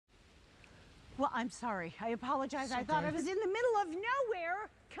Well, I'm sorry. I apologize. It's I thought okay. I was in the middle of nowhere,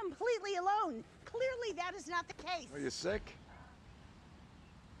 completely alone. Clearly, that is not the case. Are you sick?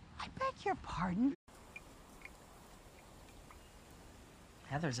 I beg your pardon?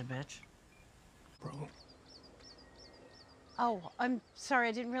 Heather's a bitch. Bro. Oh, I'm sorry.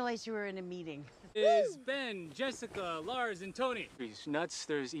 I didn't realize you were in a meeting. Is Ben, Jessica, Lars, and Tony. There's nuts.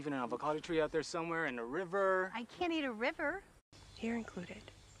 There's even an avocado tree out there somewhere and a river. I can't eat a river. You're included.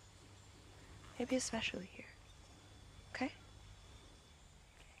 Maybe especially here. Okay?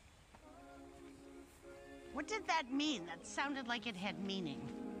 What did that mean? That sounded like it had meaning.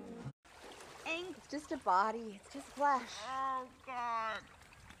 It's just a body. It's just flesh. Oh, God.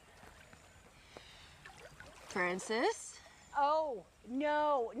 Francis? Oh,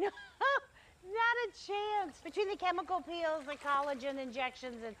 no, not a chance. Between the chemical peels, the collagen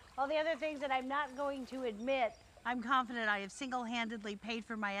injections, and all the other things that I'm not going to admit, I'm confident I have single-handedly paid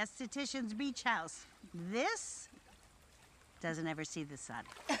for my esthetician's beach house. This doesn't ever see the sun.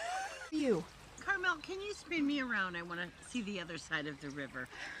 You. Carmel, can you spin me around? I want to see the other side of the river.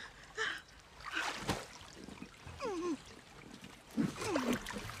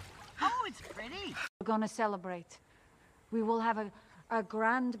 Oh, it's pretty. We're going to celebrate. We will have a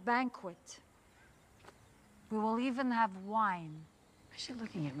grand banquet. We will even have wine. Why is she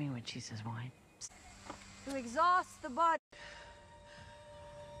looking at me when she says wine? To exhaust the body.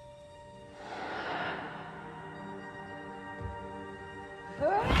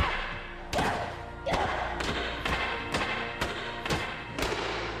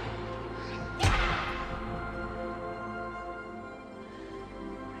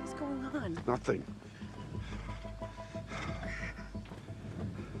 What's going on? Nothing.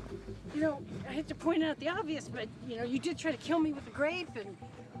 You know, I hate to point out the obvious, but, you know, you did try to kill me with a grape and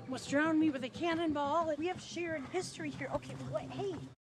almost drowned me with a cannonball. We have shared history here. Okay, wait, hey,